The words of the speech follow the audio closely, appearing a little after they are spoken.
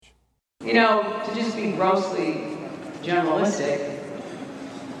You know, to just be grossly generalistic,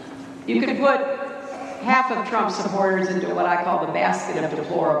 you could put half of Trump supporters into what I call the basket of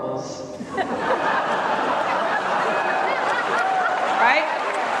deplorables. Right?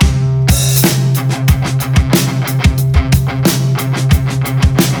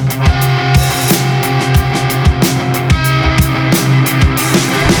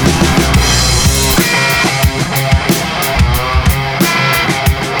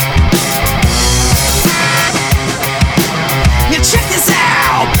 Check this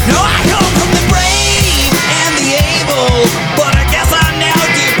out! No, I come from the brave and the able, but I guess I'm now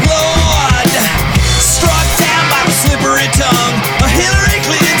deplored. Struck down by the slippery tongue of Hillary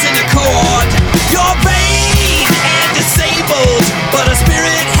Clinton in court. You're vain and disabled, but a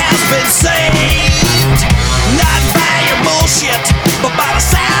spirit has been saved. Not by your bullshit, but by the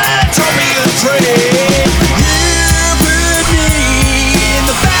sound of the Trumpian Train. You put me in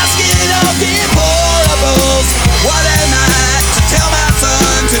the basket of deplorables. What am I to tell my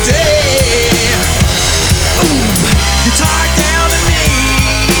son today? You talk down to me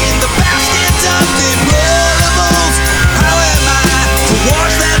in the basket of deplorables. How am I to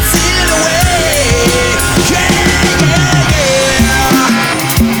wash that sin away?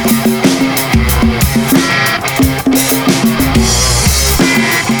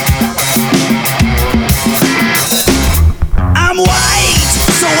 I'm white,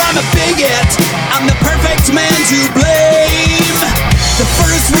 so I'm a bigot. I'm the perfect man to blame. The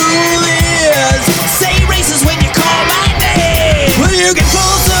first rule is say racist when you call my name. Well, you can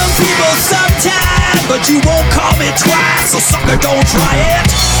fool some people sometime, but you won't call me twice, so sucker, don't try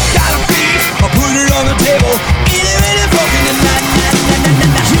it.